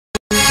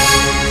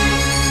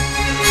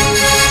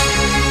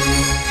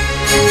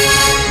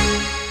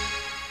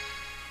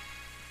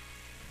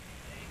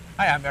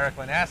I'm Erik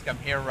Linask. I'm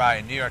here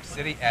in New York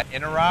City at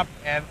Interop,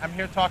 and I'm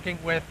here talking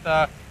with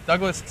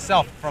Douglas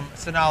Self from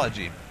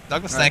Synology.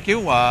 Douglas, thank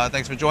you.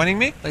 Thanks for joining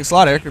me. Thanks a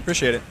lot, Erik. We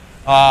appreciate it.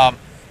 So, I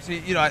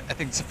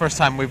think it's the first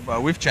time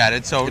we've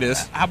chatted. So, it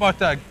is. How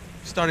about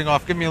starting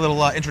off? Give me a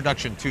little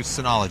introduction to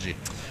Synology.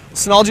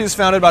 Synology was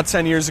founded about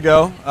 10 years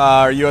ago.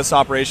 Our U.S.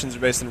 operations are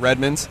based in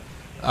Redmond,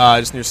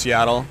 just near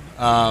Seattle,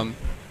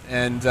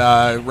 and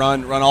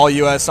run all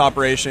U.S.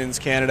 operations,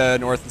 Canada,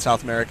 North and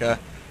South America.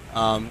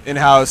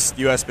 In-house,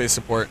 U.S.-based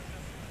support.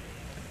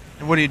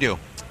 And what do you do?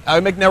 I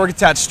make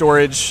network-attached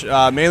storage,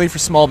 mainly for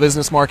small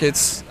business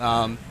markets,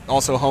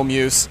 also home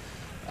use.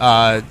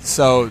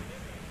 So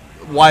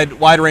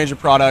wide range of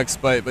products,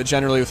 but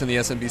generally within the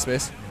SMB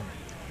space.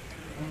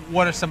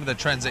 What are some of the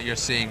trends that you're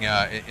seeing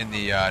in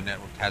the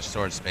network-attached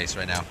storage space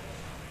right now?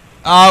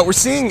 We're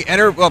seeing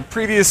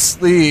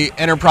previously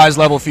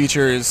enterprise-level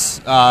features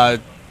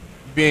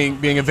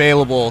being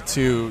available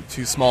to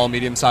small,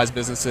 medium-sized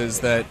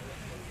businesses that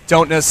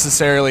don't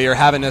necessarily or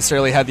haven't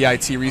necessarily had the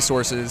IT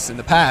resources in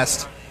the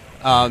past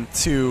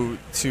to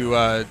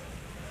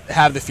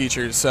have the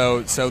features.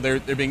 So they're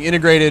being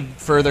integrated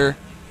further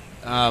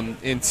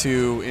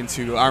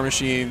into our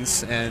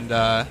machines and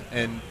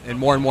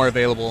more and more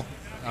available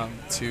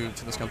to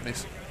those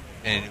companies.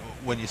 And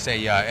when you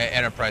say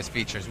enterprise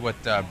features, what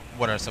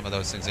are some of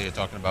those things that you're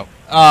talking about?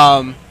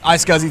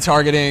 iSCSI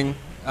targeting.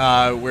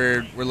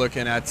 We're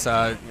looking at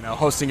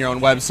hosting your own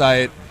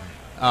website.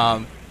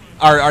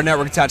 Our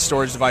network attached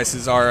storage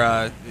devices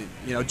are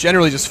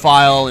generally just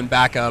file and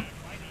backup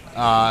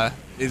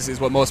is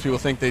what most people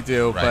think they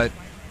do. Right.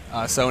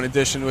 But so in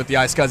addition with the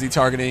iSCSI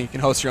targeting, you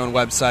can host your own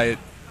website.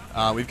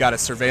 We've got a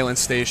surveillance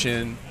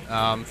station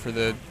for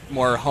the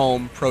more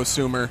home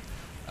prosumer.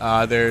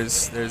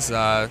 There's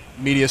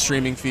media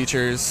streaming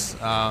features,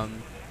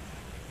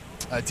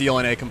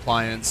 DLNA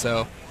compliance.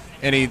 So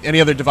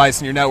any other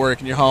device in your network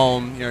in your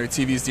home, your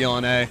TV's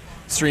DLNA,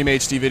 stream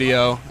HD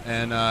video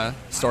and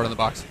store it on the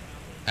box.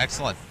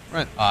 Excellent.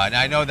 Right. Now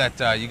I know that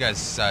you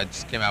guys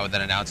just came out with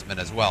an announcement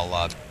as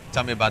well.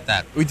 Tell me about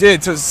that. We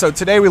did. So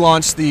today we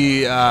launched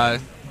the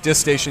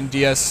DiskStation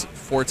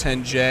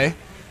DS410J.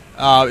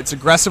 It's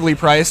aggressively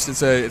priced.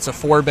 It's a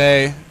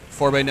 4-bay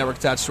network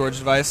attached storage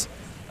device.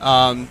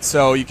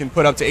 So you can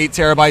put up to 8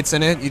 terabytes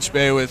in it, each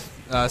bay with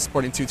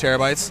supporting 2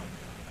 terabytes.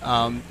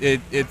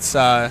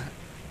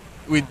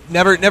 We've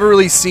never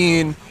really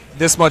seen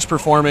this much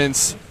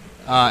performance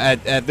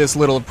at this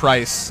little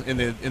price in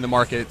the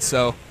market.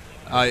 So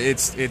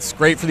it's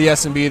great for the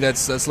SMB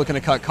that's looking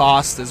to cut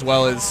costs, as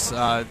well as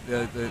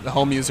the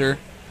home user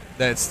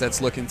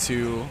that's looking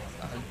to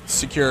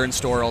secure and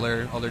store all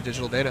their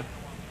digital data.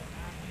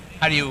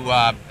 How do you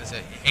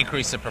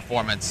increase the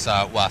performance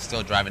while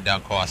still driving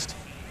down cost?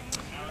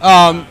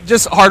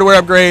 Just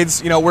hardware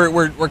upgrades.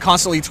 We're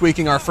constantly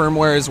tweaking our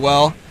firmware as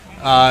well.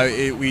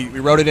 We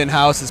wrote it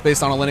in-house. It's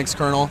based on a Linux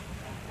kernel,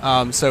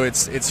 so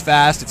it's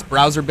fast. It's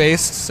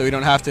browser-based, so you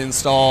don't have to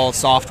install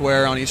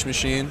software on each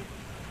machine.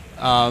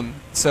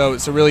 So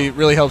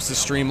really helps to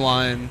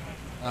streamline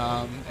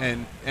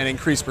and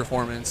increase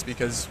performance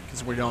because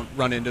we don't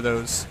run into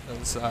those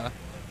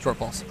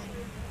shortfalls.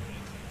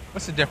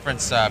 What's the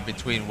difference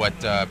between what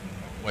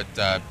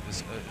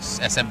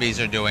SMBs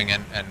are doing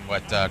and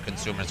what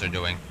consumers are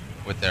doing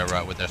with their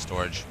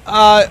storage?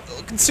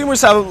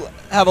 Consumers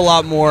have a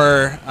lot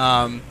more,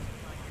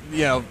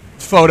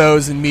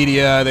 photos and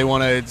media. They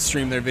want to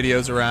stream their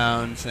videos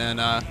around and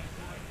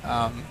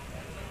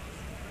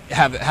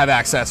have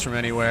access from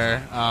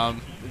anywhere.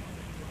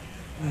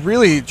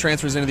 Really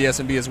transfers into the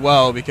SMB as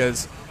well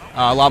because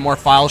a lot more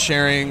file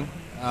sharing,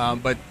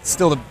 but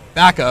still the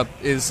backup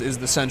is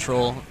the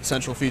central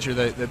feature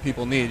that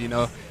people need.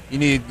 You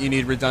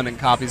need redundant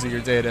copies of your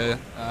data,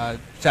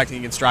 protecting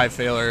against drive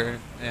failure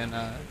and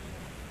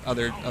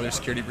other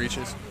security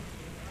breaches.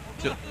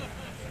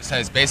 So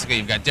it's basically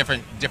you've got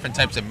different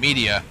types of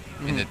media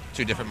in the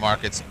two different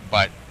markets,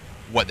 but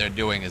what they're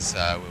doing is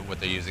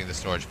what they're using the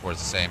storage for is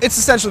the same. It's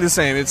essentially the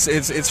same.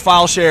 It's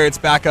file share, it's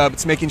backup,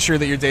 it's making sure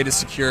that your data is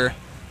secure,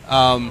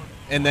 and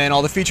then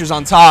all the features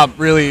on top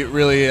really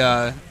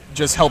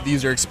just help the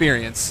user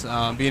experience,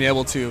 being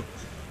able to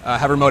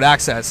have remote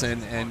access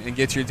and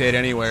get to your data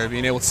anywhere,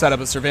 being able to set up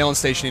a surveillance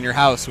station in your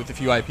house with a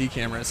few IP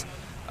cameras.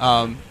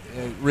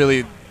 It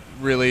really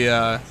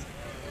kind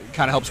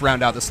of helps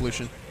round out the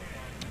solution.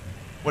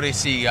 What do you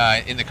see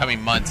in the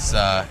coming months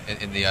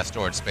in the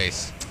storage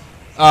space?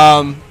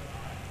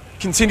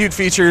 Continued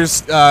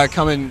features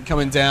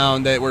coming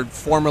down that were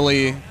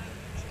formerly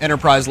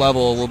enterprise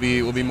level will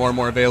be more and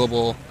more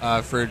available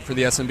for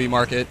the SMB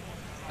market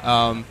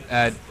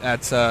at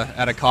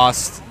a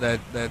cost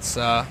that's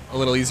a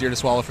little easier to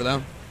swallow for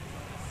them.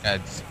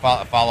 It's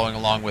following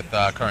along with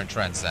current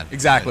trends then.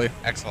 Exactly.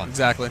 Excellent.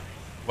 Exactly.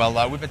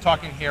 Well, we've been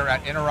talking here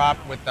at Interop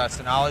with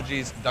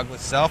Synology's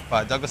Douglas Self.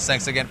 Douglas,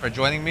 thanks again for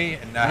joining me,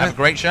 and have a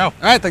great show. All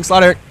right, thanks a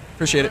lot, Erik.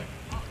 Appreciate it.